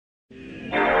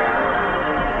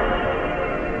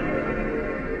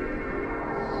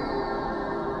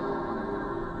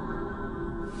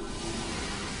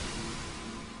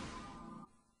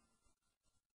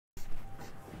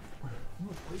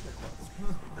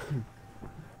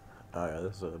Oh yeah,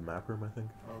 this is a map room, I think.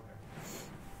 Oh, okay.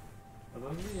 Are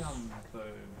those the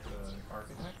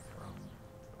architects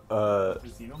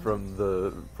From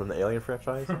the Alien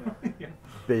franchise, yeah.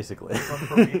 basically. From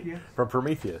Prometheus? From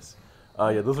Prometheus.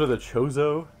 Yeah, those are the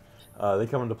Chozo. They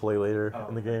come into play later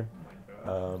in the game.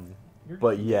 Oh my God.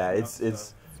 But yeah,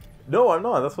 it's no, I'm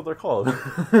not. That's what they're called.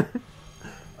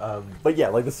 But yeah,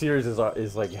 like the series is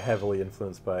like heavily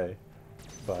influenced by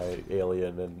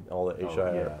Alien and all the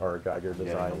H.R. Geiger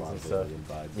designs and stuff.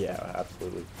 Yeah,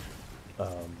 absolutely.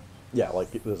 Yeah,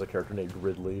 like there's a character named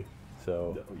Ridley,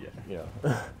 so you know.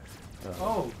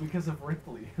 Oh, because of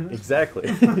Ripley.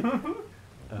 Exactly.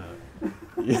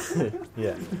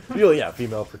 Yeah. Yeah,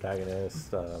 female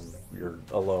protagonist. You're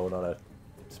alone on a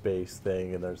space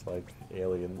thing, and there's like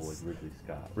aliens.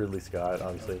 Ridley Scott,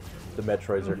 obviously. The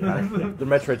Metroids are kind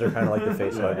of like the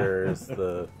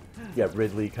facehuggers.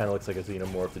 Ridley kind of looks like a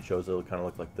xenomorph. The Chozo kind of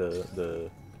look like the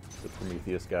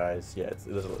Prometheus guys. Yeah,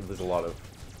 there's a lot of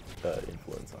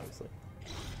influence, obviously.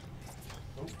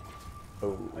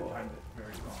 Oh. I timed it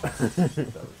very wrong.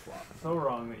 That was so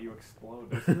wrong that you explode.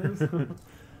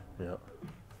 Yeah.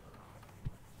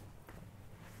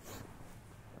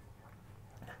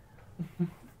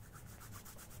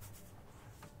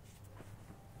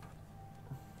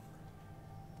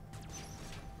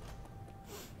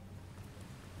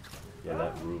 Yeah,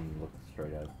 that room looks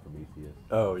straight out of Prometheus.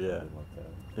 Oh yeah. Like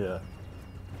that. Yeah.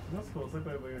 That's cool. It's like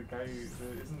the guy who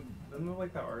isn't it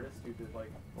like the artist who did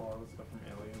like a lot of the stuff from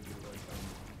Alien, did like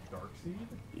Darkseid?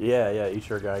 Yeah,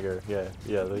 H.R. Geiger. Yeah.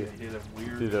 He did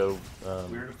a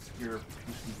weird obscure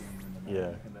PC game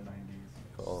in the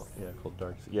 90s. Called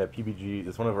Darkseid. Yeah, PBG.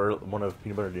 It's one of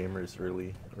Peanut Butter Gamer's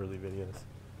early videos.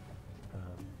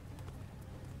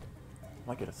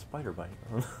 Might get a spider bite.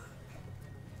 Boy,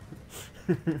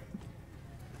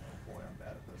 I'm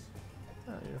bad at this.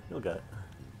 You'll get it.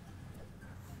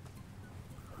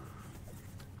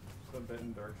 So I bet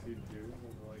in Darkseid 2,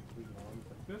 like,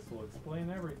 this will explain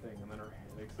everything, and then her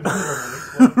hand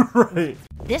explodes. Right.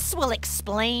 This will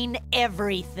explain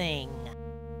everything.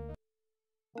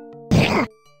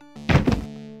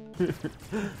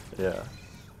 Yeah.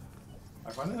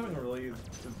 I find something really,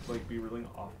 like, be really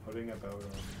off-putting about,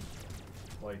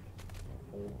 like,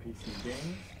 old PC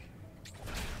games.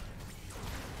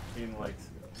 In, like,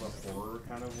 a horror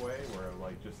kind of way, where,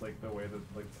 like, just, like, the way that,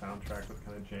 like, the soundtrack was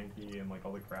kind of janky, and, like,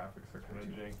 all the graphics are kind of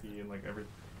janky, and, like,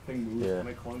 everything moves kind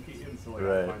of clunky, and so, like,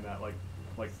 I find that, like,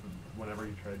 whenever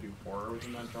you try to do horror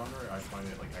within that genre, I find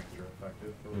it, like, extra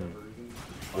effective for whatever reason.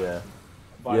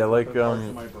 Yeah, like, parts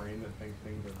of my brain that think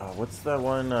things are what's that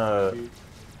one,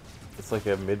 it's like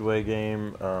a Midway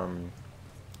game,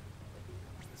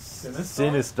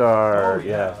 Sinistar? Oh,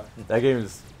 yeah. That game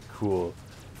is cool,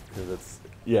 because it's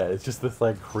just this,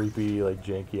 like, creepy, like,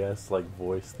 janky-ass, like,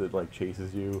 voice that, like,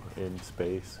 chases you in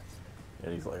space,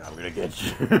 and he's like, I'm gonna get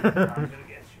you. I'm gonna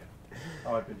get you.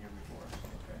 Oh, I've been here before.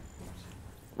 Okay.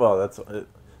 Well,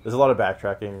 there's a lot of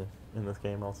backtracking in this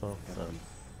game also. So.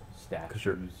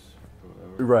 Statues.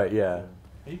 Right, yeah.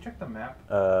 Hey, you check the map?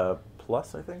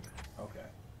 Plus, I think. Okay.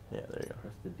 Yeah, there you go.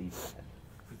 Press the D-pad.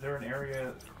 Is there an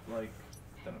area, like,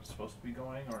 that I'm supposed to be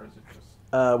going, or is it just...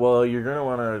 Well, you're going to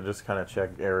want to just kind of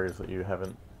check areas that you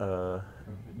haven't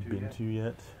been to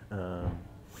yet.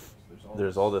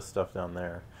 There's all this stuff down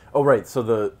there. Oh, right, so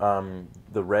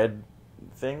the red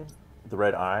thing, the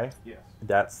red eye, yes.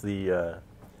 that's the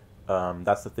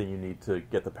thing you need to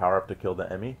get the power up to kill the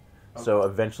Emmy. Okay. So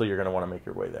eventually you're going to want to make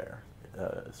your way there,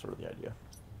 is sort of the idea.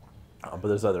 But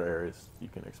there's other areas you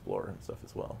can explore and stuff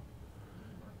as well.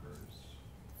 Markers.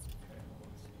 Okay,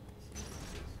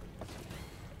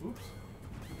 oops.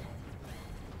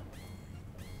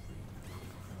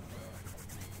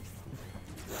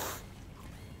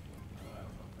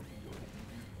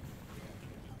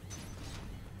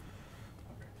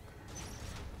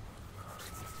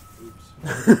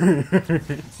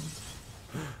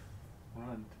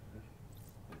 Run.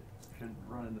 Shouldn't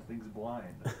run into things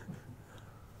blind.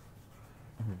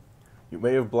 You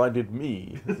may have blinded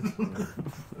me,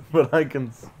 but I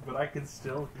can. But I can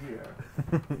still hear.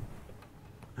 There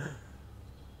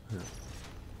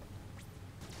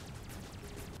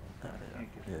you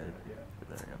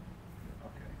go.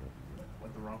 Okay.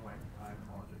 Went the wrong way. I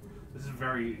apologize. This is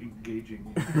very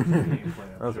engaging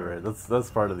gameplay. That's right. That's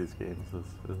part of these games.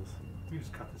 We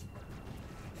just cut this part.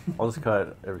 I'll just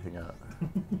cut everything out.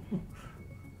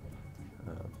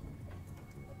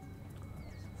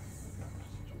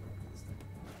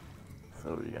 So,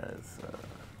 you guys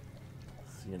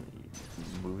see any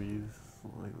movies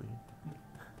lately?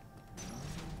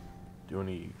 Do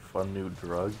any fun new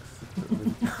drugs?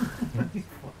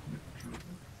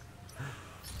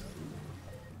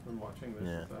 Been watching This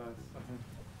Yeah. Is Us.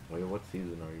 Wait, what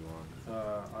season are you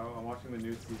on? I'm watching the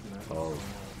new season.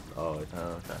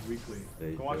 Okay. Weekly. They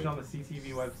You can watch it do. on the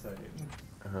CTV website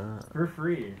Uh-huh. for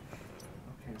free.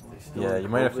 Okay. Well, Yeah, you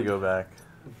might have to go back.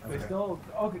 They still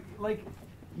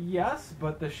yes,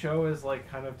 but the show is like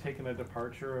kind of taking a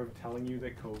departure of telling you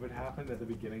that COVID happened at the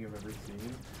beginning of every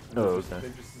scene. And Okay.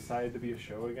 They've just decided to be a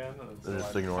show again. And They're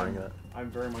just ignoring it. I'm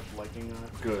very much liking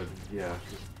that. Good. Yeah,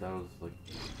 that was like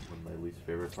one of my least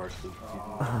favorite parts of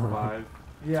season 5.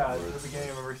 Yeah, at the beginning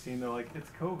of every scene, they're like,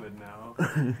 it's COVID now.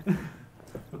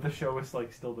 But the show is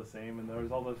like still the same, and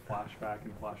there's all those flashback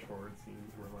and flash forward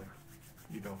scenes where like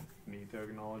you don't need to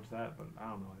acknowledge that, but I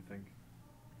don't know. I think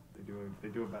they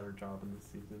do a better job in this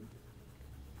season.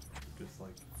 Just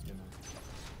like, you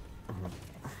know.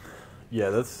 Yeah,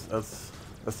 that's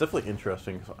definitely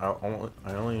interesting. 'Cause I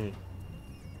only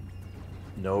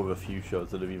know of a few shows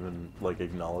that have even like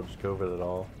acknowledged COVID at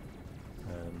all,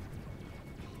 and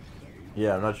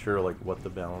yeah, I'm not sure like what the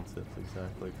balance is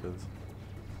exactly, because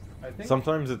I think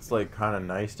sometimes it's like kind of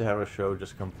nice to have a show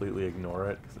just completely ignore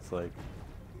it, because it's like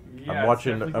yeah, I'm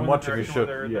watching a show.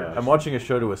 They're I'm watching a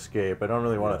show to escape. I don't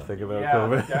really want to think about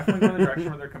COVID. definitely going the direction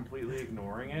where they're completely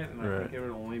ignoring it, and I Right. think it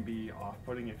would only be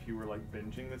off-putting if you were like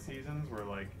binging the seasons, where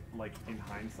like in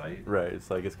hindsight. Right. It's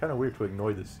like it's kind of weird to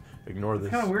ignore this. It's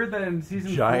kind of weird that in season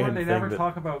 4 giant they thing never that-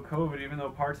 talk about COVID, even though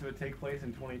parts of it take place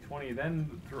in 2020.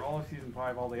 Then through all of season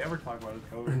 5, all they ever talk about is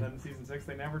COVID. And then in season 6,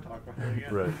 they never talk about it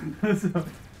again. Right. So,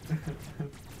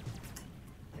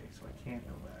 Okay, so I can't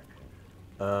go back.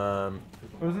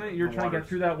 wasn't it you're The trying to get water's-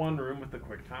 through that one room with the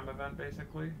quick time event?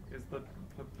 Basically, is the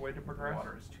way to The progress.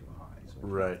 water is too high, so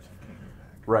Right. I can't go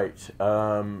back. Right.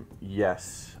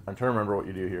 Yes. I'm trying to remember what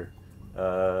you do here.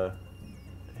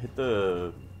 Hit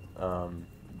the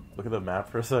look at the map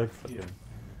for a sec. So I Yeah. can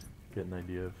get an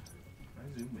idea of. Can I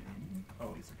zoom in?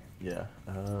 Oh, it's okay. Yeah.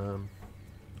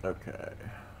 Okay.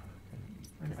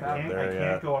 It's I that- can't, there I can't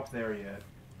yet. go up there yet.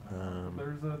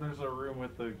 There's a room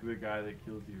with the guy that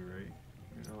kills you, right?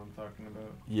 You know what I'm talking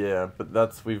about? Yeah, but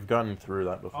we've gotten through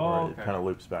that before. Oh, It okay. kind of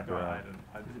loops back No, I around.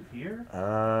 Is it here?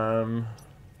 I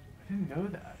didn't know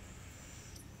that.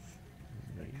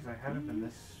 Because I haven't been through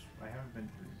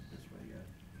this way yet.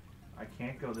 I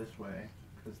can't go this way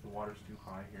because the water's too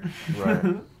high here.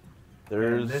 Right.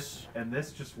 There's and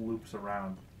this just loops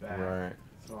around back. right.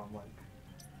 So I'm like,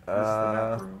 this is the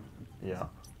map room. Yeah.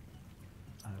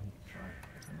 I'm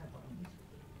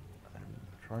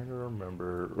trying to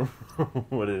remember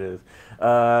what it is.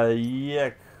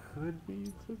 Yeah, could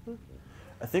be.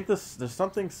 I think there's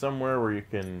something somewhere where you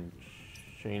can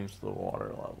change the water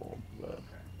level, but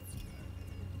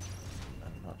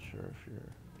I'm not sure if you're.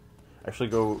 Actually,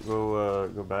 go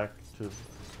back to this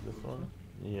one.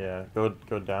 Yeah, go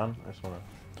down. I just want to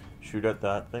shoot at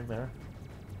that thing there.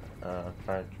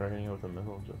 Try hitting it with a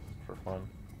missile just for fun.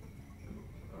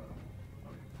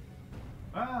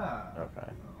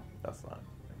 Okay, that's not.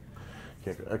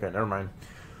 Okay, never mind.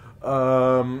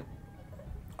 I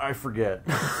forget.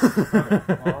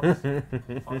 Okay,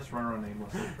 I'll just run around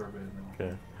aimlessly for a bit. And then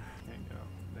Okay. Can't go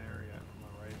there yet on the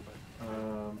right,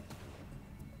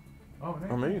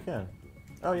 but Oh, maybe you can.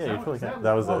 Oh yeah, Is you that- totally is can. that-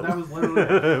 That was oh, it. that was literally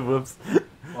it. Whoops.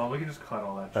 Well, we can just cut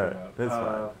all that shit Alright, out. that's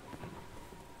fine.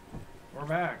 we're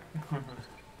back.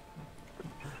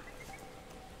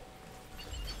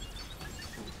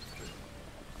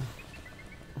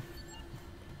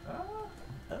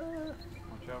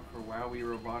 Watch out for Wowwee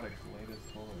Robotics'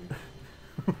 latest toy.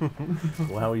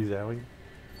 Wowie zowie.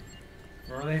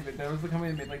 Remember that was the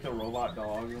company that made like the robot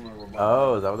dog and the robot.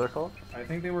 Oh, is that what they're called? I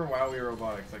think they were Wowwee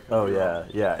Robotics. I could Oh be yeah, wrong.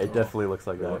 yeah. It definitely looks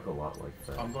like They that. look a lot like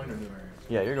that. I'm going to new areas.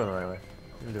 Yeah, you're going the right way.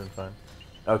 You're doing fine.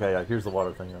 Okay, yeah. Here's the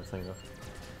water thing I was thinking of.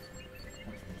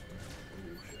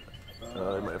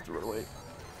 I might have to run away.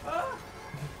 Am I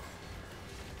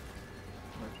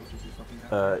supposed to do something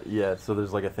now? Yeah. So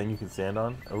there's like a thing you can stand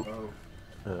on. Oh.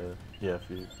 Oh. Yeah. If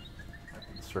you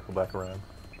circle back around.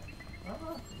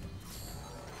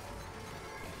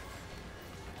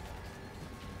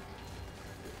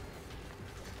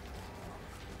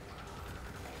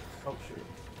 Oh shit.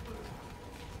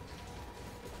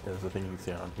 Yeah, there's a thing you can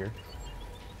stand on here.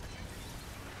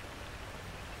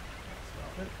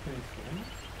 Stop it. Can you swim?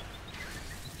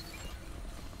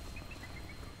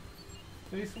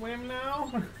 They swim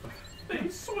now? They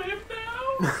swim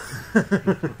now?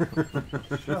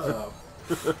 Shut up.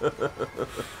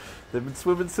 They've been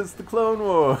swimming since the Clone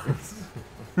Wars.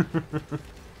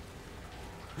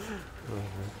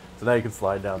 So now you can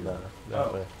slide down that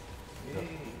Oh. way. Yay.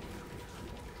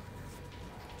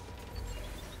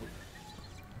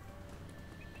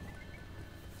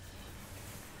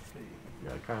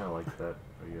 Yeah, I kind of like that.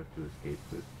 Where you have to escape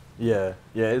it. Yeah,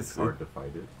 it's hard to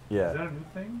fight it. Yeah, Is that a new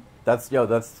thing?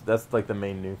 that's like the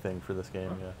main new thing for this game.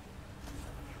 Huh.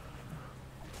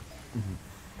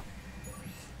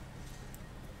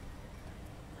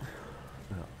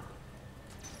 Yeah.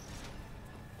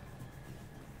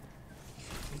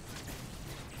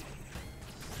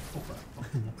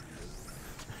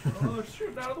 Oh, they're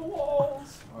shooting out of the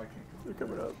walls. Oh, I can't go. They're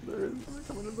coming up. They're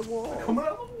coming in the wall. Coming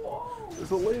out of the wall.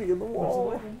 There's a lady in the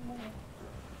wall.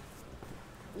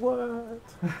 What?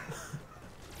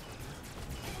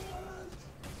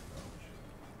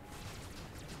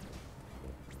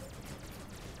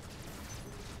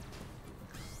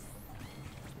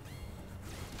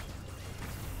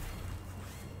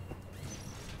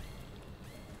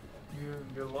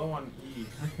 You're low on E.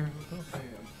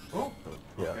 Oh,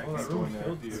 Yeah. okay. Oh, that It's room going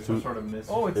killed you. some sort of mist.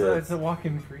 Oh, Yeah, it's a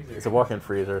walk-in freezer. It's a walk-in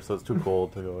freezer, so it's too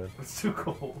cold to go in. It's too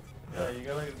cold. Yeah, you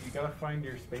gotta find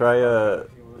your space. Try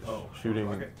Oh, shooting.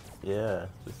 Okay. Yeah,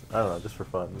 just I don't know, just for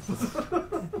fun. This is I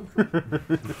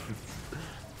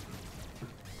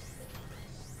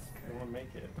want to make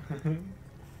it.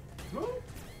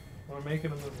 Want to make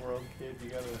it in this world, kid? You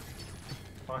gotta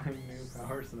find new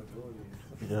powers and abilities.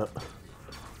 yeah.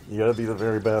 You gotta be the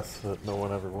very best that no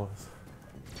one ever was.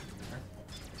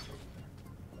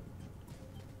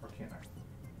 Or can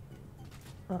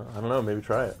I? I don't know. Maybe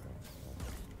try it.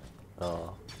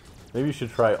 Maybe you should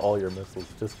try all your missiles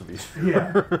just to be sure.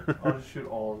 Yeah. I'll just shoot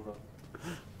all of them.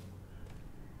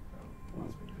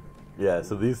 Yeah.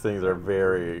 So these things are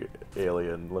very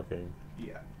alien looking.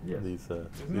 Yeah. Yes. These.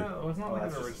 Isn't that, wasn't that like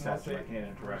that's an just original a statue. I state? can't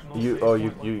interact. original You state oh point you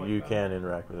look you like you that? can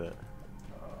interact with it.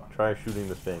 Try shooting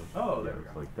the thing. Oh, there we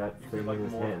It's go. like that You thing could, like, in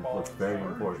his morph hand all looks in very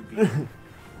charge. important.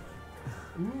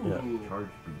 Ooh. Yeah. Charge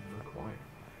beam required.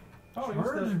 Oh,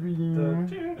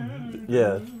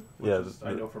 Yeah. Which Yeah. is,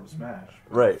 I know from Smash.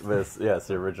 Right. But it's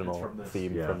the original It's from this.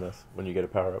 theme Yeah. from this. When you get a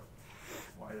power up.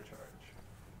 Why to charge?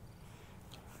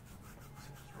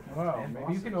 Wow, And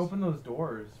maybe you can bosses. open those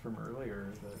doors from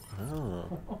earlier.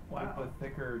 Oh. Like the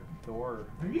thicker door.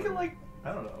 Maybe you can like,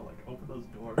 I don't know, like open those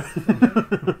doors.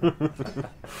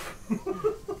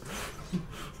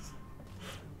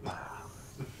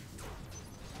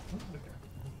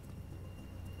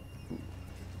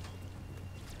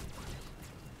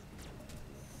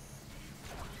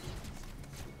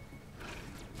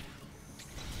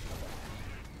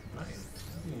 Nice.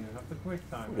 You have the quick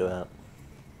time. Look at that.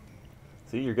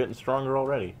 See, you're getting stronger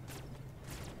already.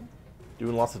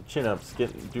 Doing lots of chin-ups,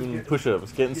 doing Get-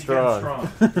 push-ups, getting He's strong.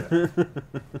 getting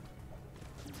strong.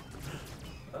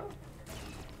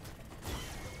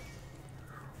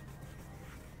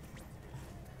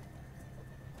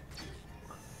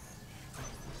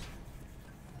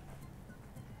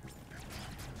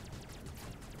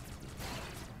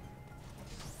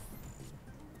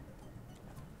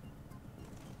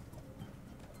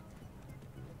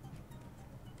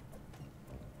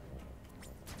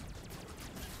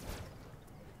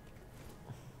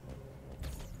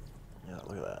 Yeah,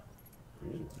 look at that.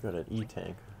 You got an E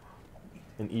tank.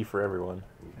 An E for everyone.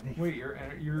 Wait, you're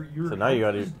So now you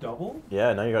health gotta- is double?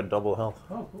 Yeah, now you got double health.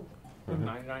 Oh, cool. You have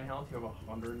 99 health. You have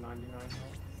 199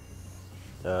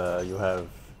 health. You have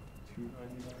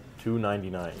 299.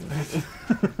 299.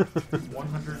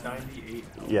 198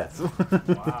 health. Yes.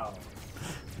 Wow.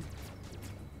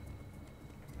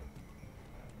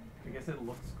 I guess it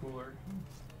looks cooler.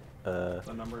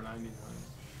 The number 99.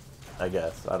 I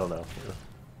guess. I don't know.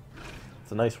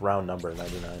 It's a nice round number,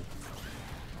 99.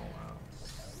 Oh wow.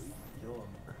 Kill him.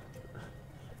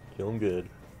 Kill him good.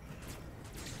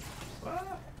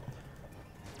 Ah.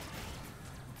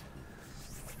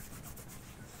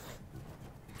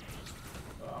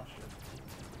 Oh shit.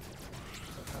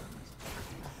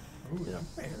 Ooh, Yeah. you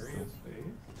parry his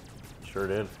face. Sure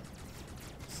did.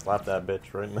 Slap that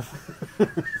bitch right in the...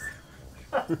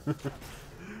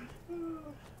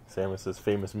 Samus's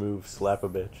famous move, slap a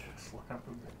bitch. Slap a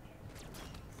bitch.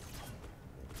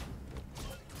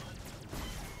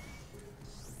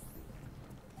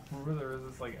 Remember there was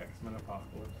this like X-Men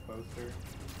Apocalypse poster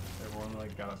everyone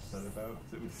like got upset about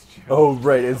 'cause it was just Oh,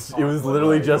 right. It was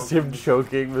literally Right. just him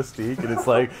choking Mystique, and it's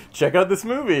like, check out this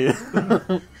movie.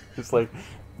 It's like,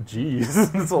 geez,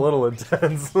 it's a little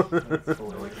intense.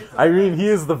 I mean, he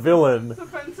is the villain. It's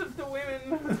offensive to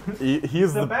women. He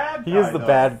is the the bad He is guy, the though.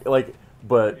 bad, like,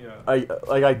 but Yeah.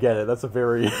 I get it. That's a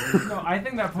very No, I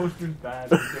think that poster's bad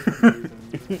for different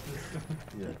reasons. It's just-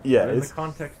 Yeah. Yeah, But in the it's-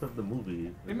 context of the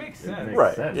movie, It makes sense.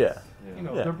 right. sense. Yeah, You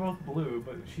know, Yeah. they're both blue,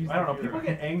 but she's. I don't know. the People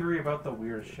hero. get angry about the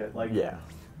weird shit. Like,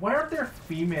 why aren't there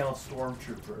female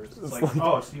stormtroopers? It's like,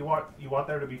 oh, so you want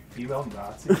there to be female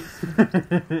Nazis?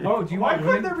 Oh, do you want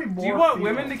women? There be more do you want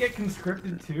female? women to get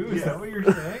conscripted too? Is that what you're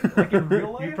saying? Like in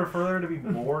real life? You prefer there to be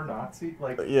more Nazi?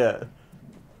 Like, yeah.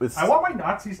 I want my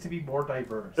Nazis to be more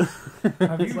diverse.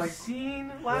 Have you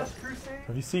seen Last Crusade?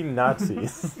 Have you seen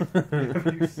Nazis?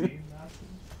 Have you seen Nazis?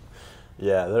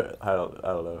 Yeah, I don't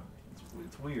know.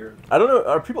 It's weird. I don't know.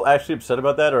 Are people actually upset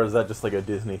about that, or is that just like a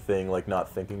Disney thing, like not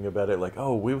thinking about it? Like,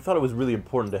 oh, we thought it was really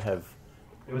important to have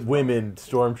women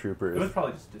stormtroopers. It was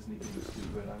probably just Disney being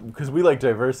stupid. Because we like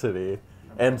diversity,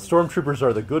 and stormtroopers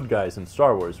are the good guys in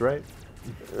Star Wars, right?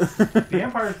 The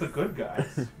Empire's the good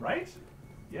guys, right?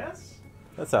 Yes?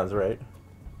 That sounds right.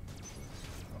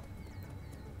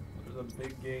 There's a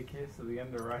big gay kiss at the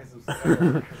end of Rise of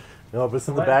Skywalker. No, but it's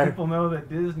in the Let back. people know that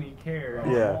Disney cares.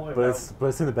 Yeah, but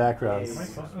it's in the background. Am I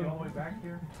supposed to be all the way back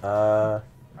here? I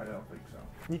don't think so.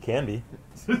 You can be.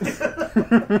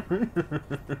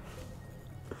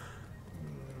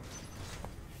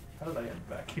 How did I end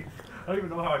back here? I don't even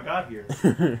know how I got here.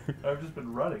 I've just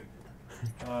been running.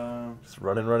 Just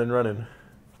running.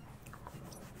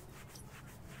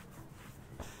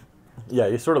 Yeah,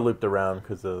 you sort of looped around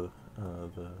because of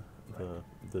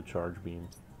the charge beam.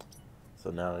 So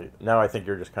now I think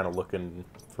you're just kind of looking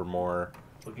for more.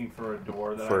 Looking for a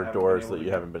door that for I doors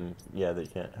haven't been able that to you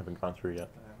get. haven't gone through yet.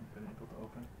 I haven't been able to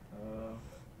open.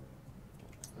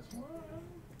 This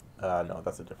one? No,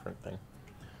 that's a different thing.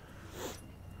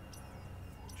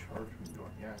 Charge me door.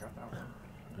 Yeah, I got that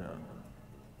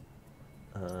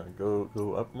one.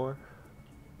 Go up more.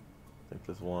 I think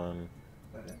there's one.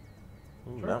 Is that it?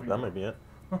 Ooh, that might be it.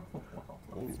 Wow.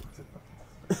 Ooh,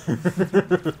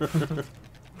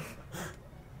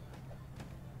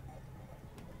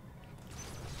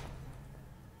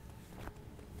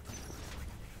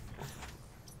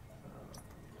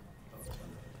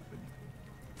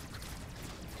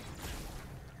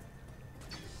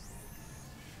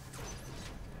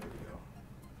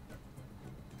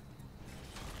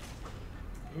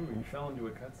 you fell into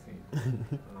a cutscene.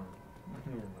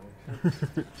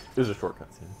 It was a short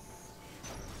cutscene.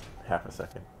 Half a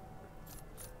second.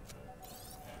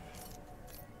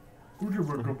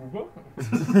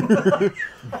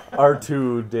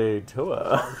 R2 de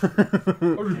Toa.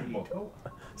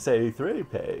 Say 3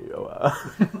 Oa.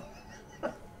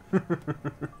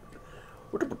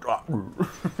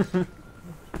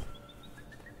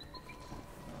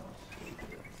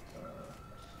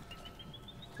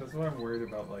 That's what I'm worried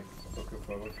about, like, Book of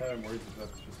Boba Fett. I'm worried that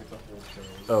that's just like the whole show.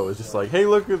 Oh, it's just like, hey,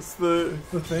 look, it's the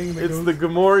thing that it's goes... the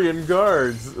Gamorrean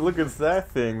guards. Look, it's that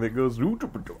thing that goes.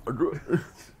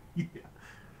 Yeah.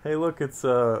 Hey, look, it's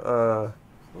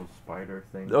Those spider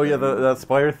things. Oh yeah, that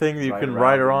spider thing that you Ride can around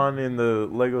ride her in. on in the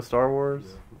Lego Star Wars.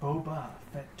 Boba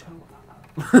Fett Toa.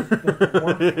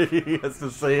 He has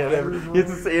to say it. He has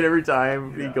to say it every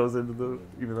time he Yeah. goes into the,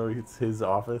 even though it's his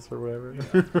office or whatever.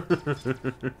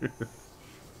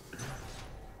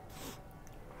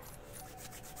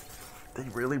 They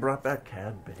really brought back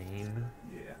Cad Bane.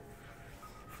 Yeah.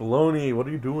 Filoni, what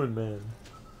are you doing, man?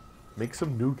 Make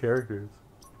some new characters.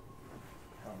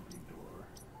 Counting door.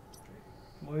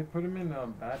 Well, they put him in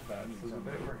Bad Batch. There's a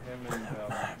bit where him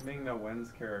and Ming-Na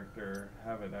Wen's character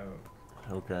have it out.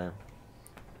 Okay.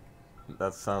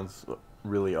 That sounds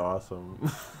really awesome.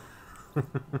 Oh, you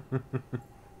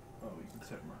can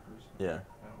set markers. Yeah.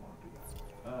 I don't want to do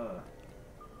that. I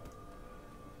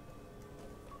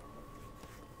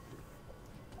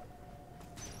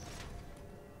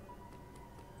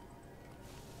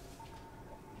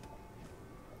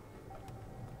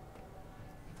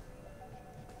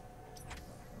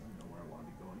don't know where I want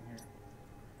to be going here.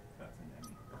 That's an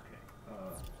Emmy. Okay.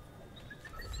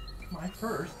 My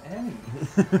first Emmy.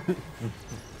 What am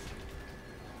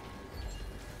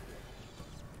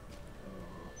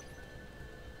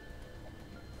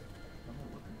I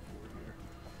looking for here?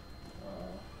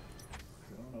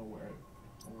 'Cause I don't know where I've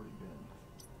already been.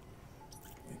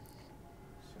 Okay.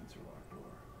 Sensor lock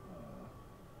door.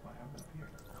 I have it up here.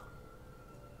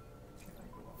 Can I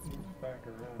go up here? He's back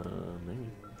around. Maybe.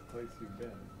 The place you've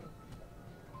been. But...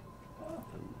 Oh.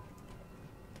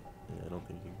 Yeah, I don't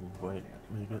think you can quite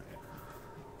make it.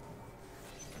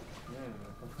 Yeah,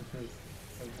 there's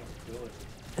some possibility.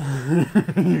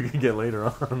 You can get later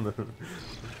on.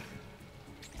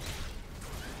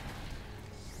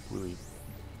 Really.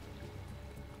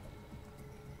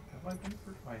 Have I been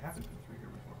through? I haven't been through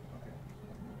here before. Okay.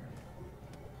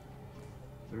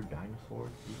 Is there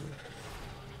dinosaurs here?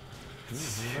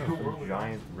 Where Some we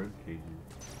giant rib cages.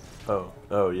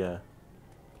 Oh yeah.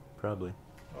 Probably.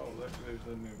 Oh, there's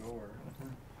a new door.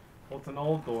 Well, it's an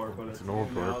old door, but it's an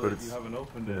old door, now but that it's... you haven't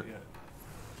opened it yet.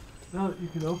 Now that you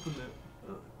can open it.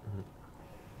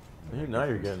 Yeah, now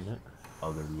you're getting it.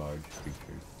 Other large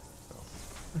creatures. So.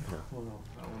 Yeah. Well,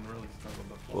 that one really struggled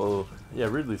to fall. Well, yeah,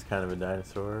 Ridley's kind of a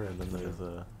dinosaur, and then there's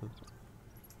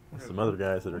some other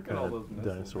guys that are Look at kind all of those missiles.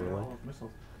 dinosaur-like. All those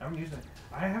missiles. I haven't used it.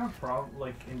 I have a problem,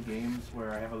 like, in games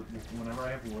where I have whenever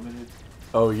I have limited...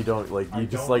 Oh, you don't, like, you I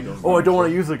just don't like, use oh, I them. don't want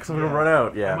to use it because I'm going to run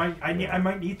out. Yeah. I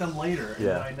might need them later, and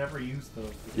Yeah. then I never use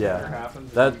those. Yeah.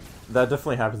 Happens That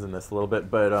definitely happens in this a little bit,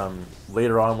 but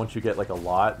later on, once you get, like, a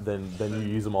lot, then you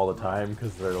use them all the time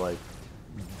because they're, like,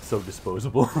 so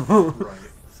disposable. Right.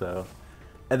 So,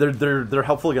 and they're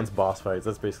helpful against boss fights.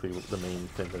 That's basically the main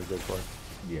thing they're good for.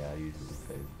 Yeah, I usually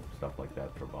say stuff like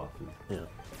that for bosses. Yeah.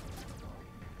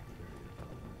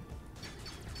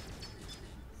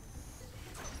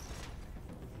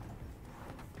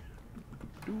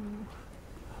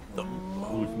 The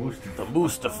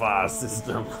Mustafa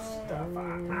system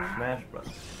Smash Bros.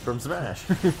 from Smash.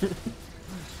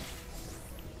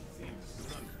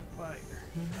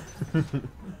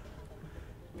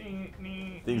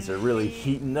 Things are really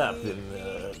heating up in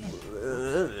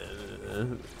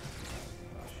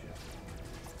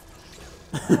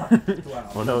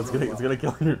oh no, it's gonna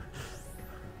kill you.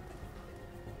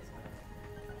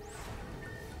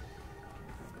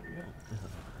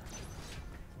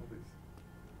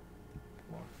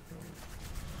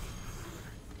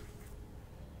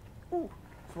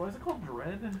 So why is it called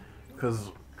Dread?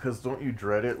 Cause don't you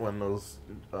dread it when those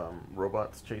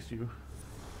robots chase you?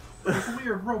 Those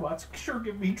weird robots sure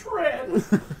give me dread.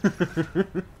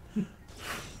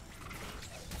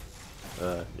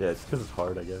 Yeah, it's because it's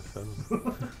hard, I guess.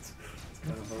 It's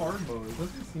kind of hard mode. It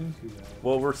doesn't seem too bad.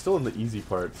 Well, we're still in the easy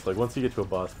parts. Like once you get to a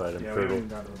boss fight, I'm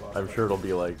sure it'll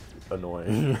be like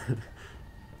annoying.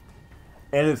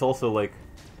 And it's also like,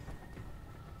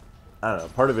 I don't know.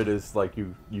 Part of it is like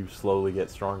you slowly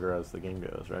get stronger as the game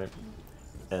goes, right?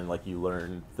 And like you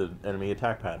learn the enemy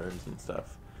attack patterns and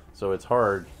stuff. So it's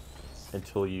hard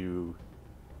until you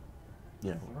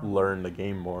learn the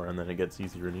game more, and then it gets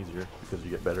easier and easier because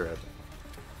you get better at it.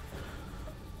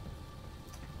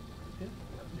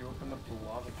 You opened up the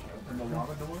lava And the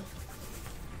lava door?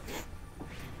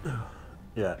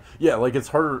 Yeah. Like it's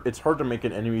hard to make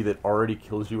an enemy that already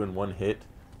kills you in one hit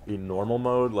in normal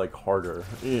mode like harder.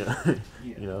 Yeah.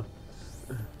 You know.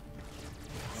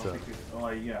 So.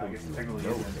 I guess technically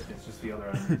it's just the other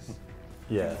enemies.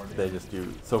 Yeah, they just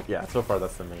do. So yeah, so far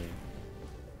that's the main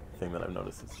thing that I've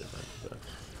noticed is different. So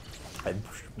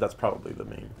that's probably the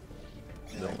main.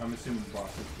 Yeah, I'm assuming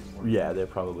bosses do more. Yeah, they're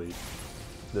probably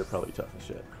tough as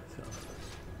shit. So.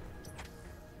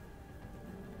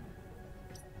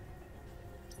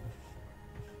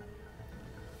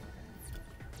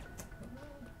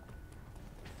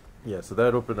 Yeah, so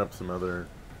that opened up some other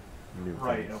new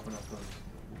things. Open up those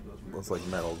weird It's like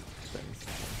metal things.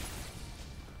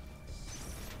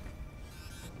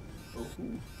 Oh, ooh.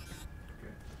 Okay.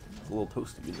 It's a little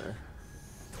toasty in there.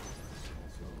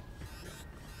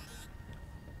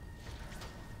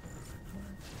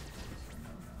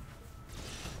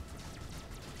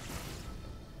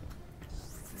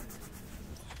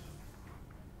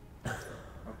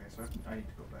 Okay, so I need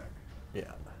to go back.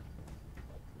 Yeah.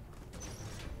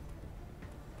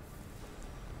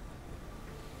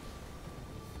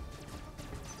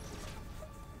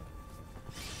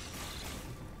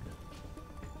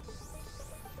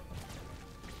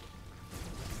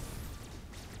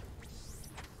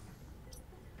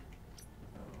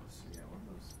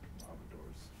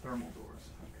 Thermal doors.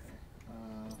 Okay.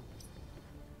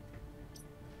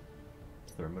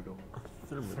 Thermidor.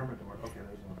 Thermidor. Okay,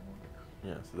 there's one more.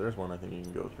 Yeah, so there's one I think you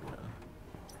can go through now.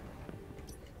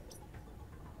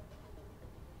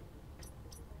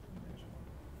 And there's one.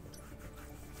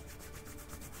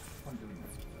 I'm doing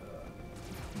this.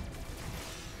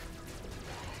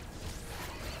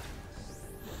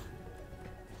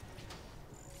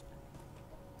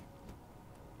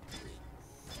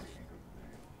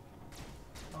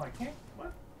 I can't.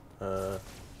 What?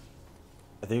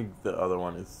 I think the other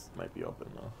one might be open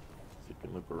though, so you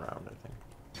can loop around. I think.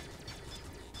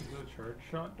 Is it a charge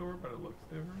shot door, but it looks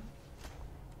different?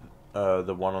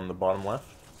 The one on the bottom left.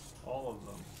 All of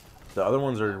them. The other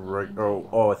ones are right.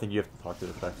 Oh, I think you have to talk to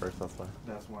the guy first. That's why.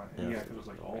 That's why. Yeah. Yeah, because it was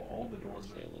like all the doors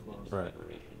are closed. Right.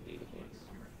 Federation.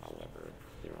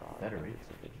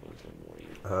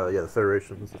 Yeah, the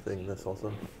Federation is the thing. This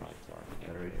also.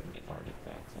 Federation is part.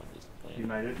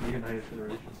 United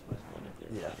Federation.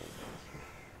 Yeah.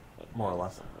 More or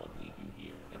less.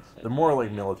 They're more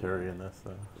like military in this,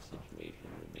 though. Like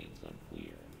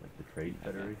the Trade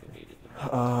Federation.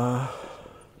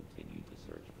 Continue to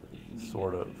search for these.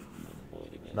 Sort of.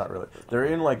 Not really. They're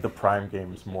in like the Prime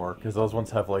games more because those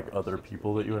ones have like other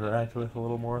people that you interact with a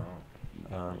little more.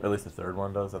 At least the third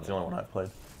one does. That's the only one I've played.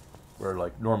 Where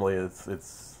like normally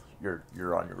it's you're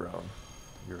on your own.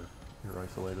 You're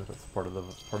isolated. That's part of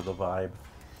the vibe.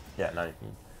 Yeah, now you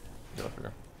can go through.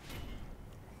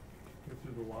 Go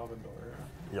through the lava door.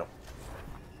 Yeah. Yep.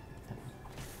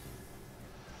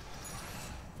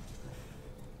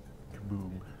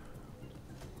 Kaboom.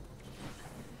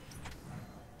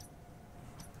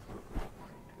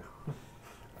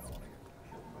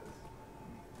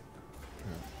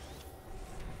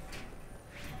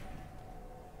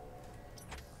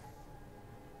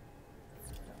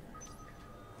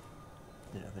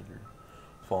 Yeah, I think you're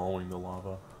following the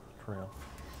lava trail.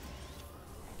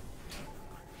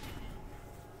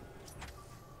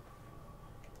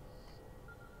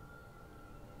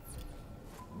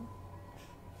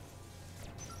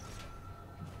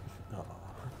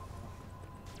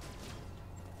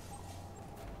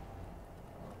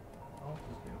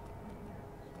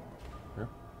 Yeah.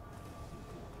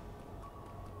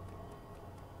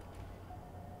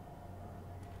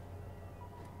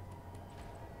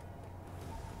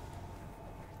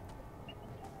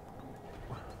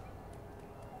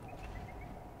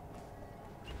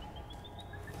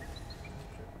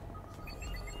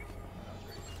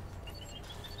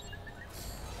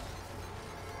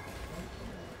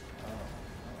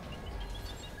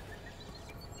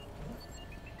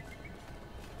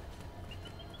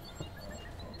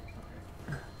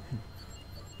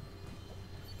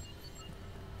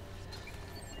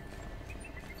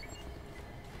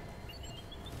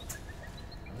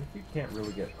 You can't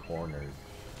really get corners.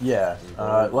 Yeah,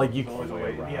 like you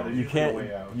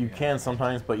You can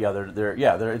sometimes, but yeah,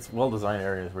 they're it's well designed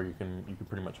areas where you can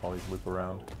pretty much always loop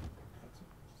around.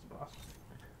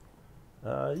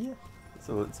 Yeah,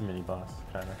 so it's a mini boss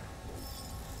kind of.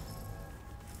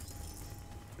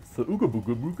 It's the Ooga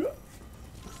Booga Booga.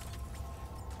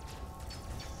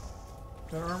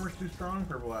 That armor's too strong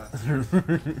for blast.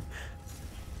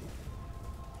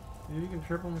 You can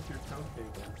trip him with your toe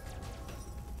cable.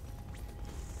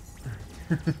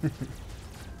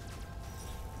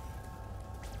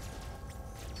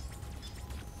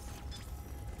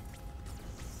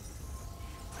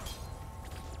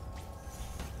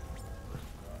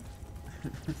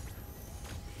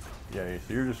 Yeah,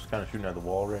 so you're just kind of shooting at the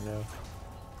wall right now.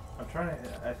 I'm trying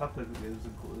to. I thought that it was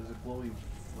a glowy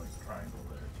like triangle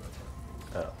there.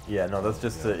 So I thought Yeah, no, that's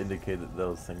just to indicate that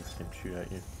those things can shoot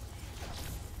at you.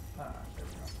 there we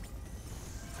go.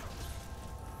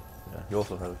 Yeah, you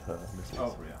also have missiles.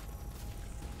 Oh yeah.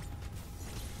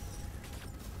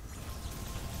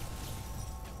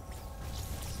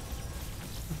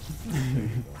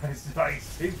 I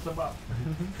saved them up.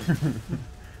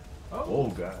 Oh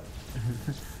god.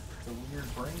 The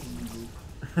weird brain.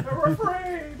 They're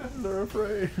afraid! They're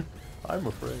afraid. I'm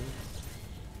afraid.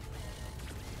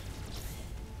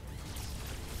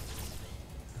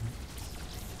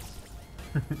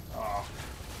 Oh.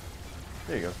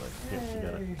 There you go. Yeah, you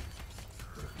got it.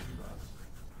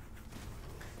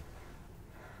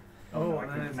 Oh, I and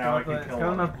can- then it's now I got, can it's kill got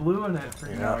one. enough blue in it for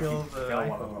you Yeah. to kill I can the kill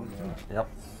one of iPhone. them. Yep.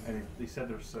 And they said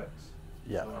there's 6.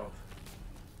 Yeah.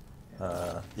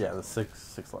 So, Yeah, the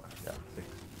six left. Yeah. 6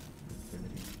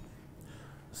 infinity.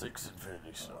 6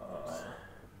 infinity stones.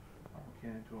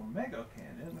 cannon to a mega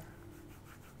cannon.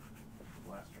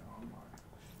 Blaster online.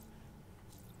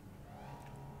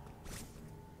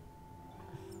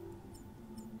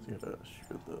 So you gotta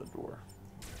shoot at the door.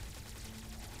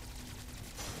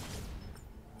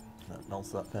 That melts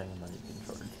that thing, and then you can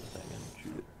charge the thing and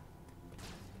shoot it.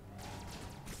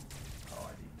 Oh,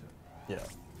 I need to. Yeah.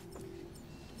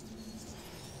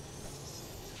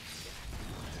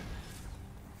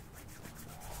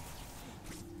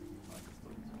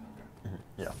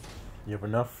 Yeah. You have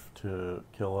enough to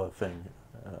kill a thing,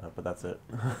 but that's it.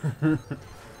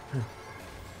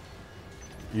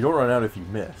 You don't run out if you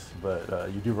miss, but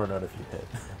you do run out if you hit.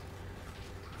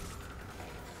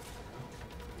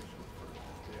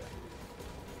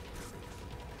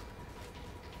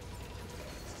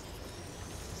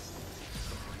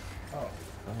 Oh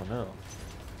no.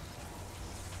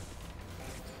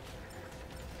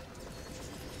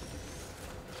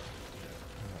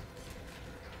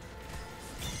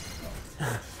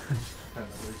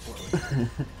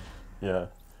 Yeah.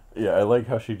 Yeah, I like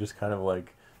how she just kind of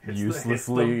like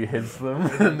uselessly hits them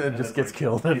and then just gets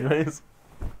killed anyways.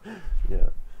 Yeah.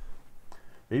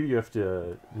 Maybe you have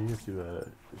to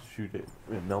shoot it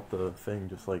and melt the thing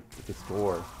just like this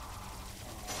door.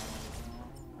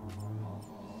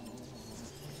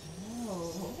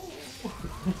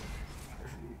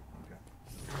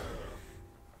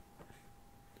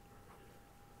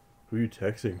 Who are you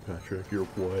texting, Patrick? Your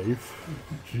wife?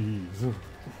 Jeez.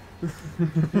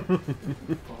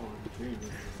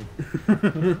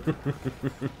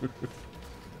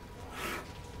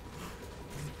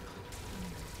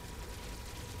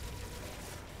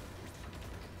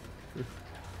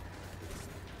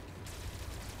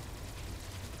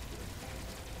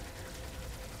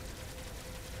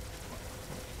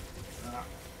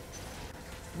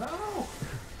 No!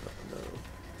 No.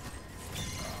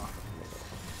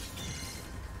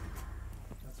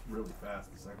 That's really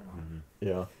fast, the second one. Mm-hmm.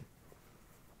 Yeah.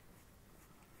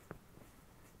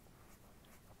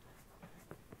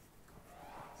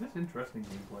 Is this interesting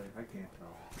gameplay? I can't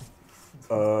tell.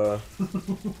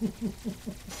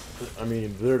 I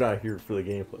mean, they're not here for the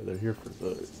gameplay. They're here for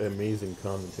the amazing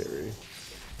commentary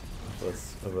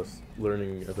of us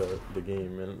learning about the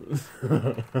game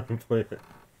and playing it.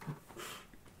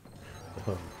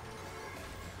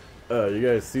 You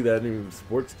guys see that new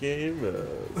sports game?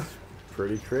 It's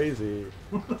pretty crazy.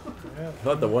 Yeah. I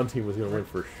thought the one team was going to win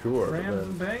for sure. but Rams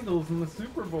and then- Bengals in the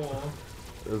Super Bowl.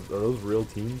 Are those real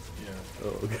teams? Yeah.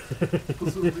 Oh, okay.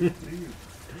 Those are real teams.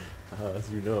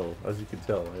 As you know, as you can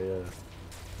tell, I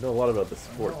know a lot about the I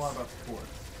sports. know a lot about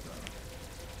sports.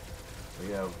 But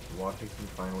yeah, Washington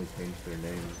finally changed their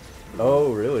name.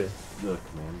 Oh, really? The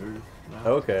Commanders. Now.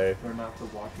 Okay. They're not the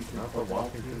Washington Not the football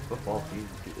Washington team. football team.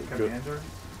 Good. Commander?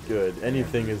 Good.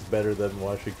 Anything is better than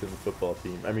Washington football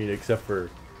team. I mean, except for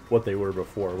what they were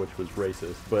before, which was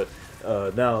racist. But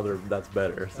now that's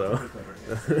better. So. That's better,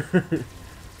 yeah.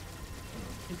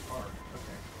 It's hard.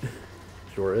 Okay.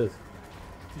 Sure is.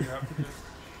 You have to just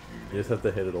You just have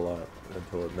to hit it a lot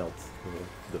until it melts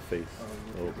the face.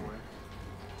 oh.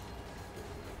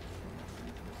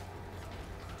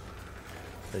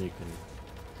 Then you can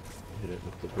hit it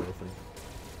with the drill thing.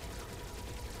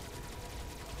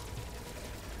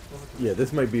 Yeah,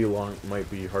 this might be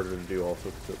harder to do also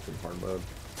because it's in hard mode.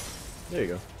 There you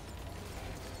go.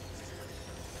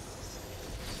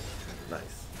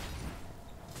 Nice.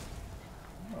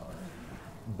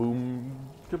 Boom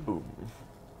to boom.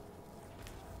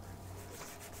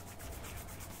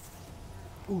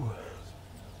 Ooh.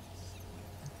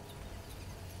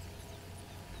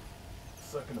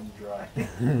 Sucking them dry.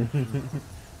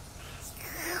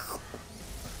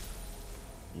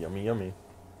 Yummy, yummy.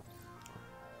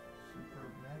 Super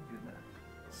magnet.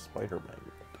 Spider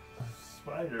magnet.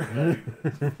 Spider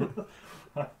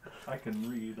magnet. I can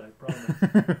read, I promise.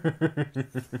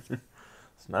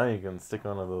 So now you can stick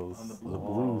onto those On the the blue,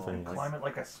 blue things. Climb it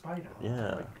like a spider.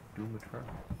 Yeah. Like Doom Eternal.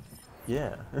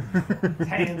 Yeah.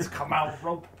 Hands come out,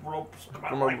 ropes come out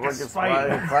Come like on, a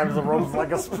spider. climbs the ropes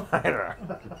like a spider.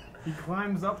 He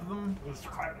climbs up them. He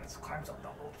climbs up the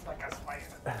ropes like a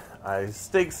spider. I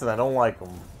stinks and I don't like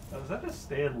them. Is that just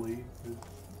Stan Lee? He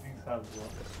sounds like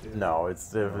Stan Lee. No,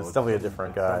 it's No, definitely a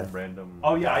different guy. Some random.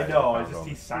 Oh yeah, I guy know. that I just found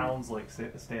he on- sounds like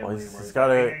Stan Well, Lee. he's where got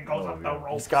a- he goes up the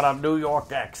ropes. He's got a New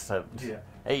York accent. Yeah.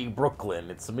 Hey, Brooklyn,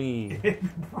 it's me.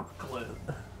 In Brooklyn.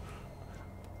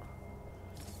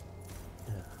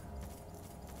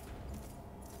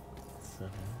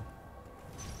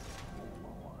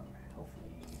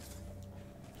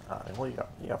 Well, you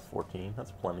got 14.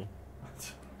 That's plenty.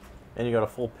 And you got a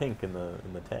full pink in the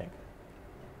tank.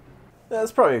 Yeah,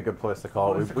 that's probably a good place to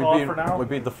call it. We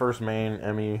beat the first main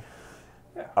Emmy.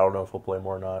 Yeah. I don't know if we'll play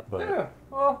more or not, but Yeah,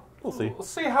 well, We'll see. We'll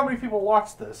see how many people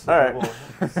watch this. All right.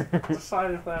 We'll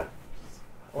decide if that,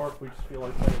 or if we just feel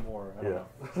like playing more. I don't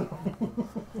know.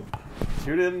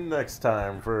 tune in next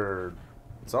time for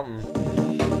something.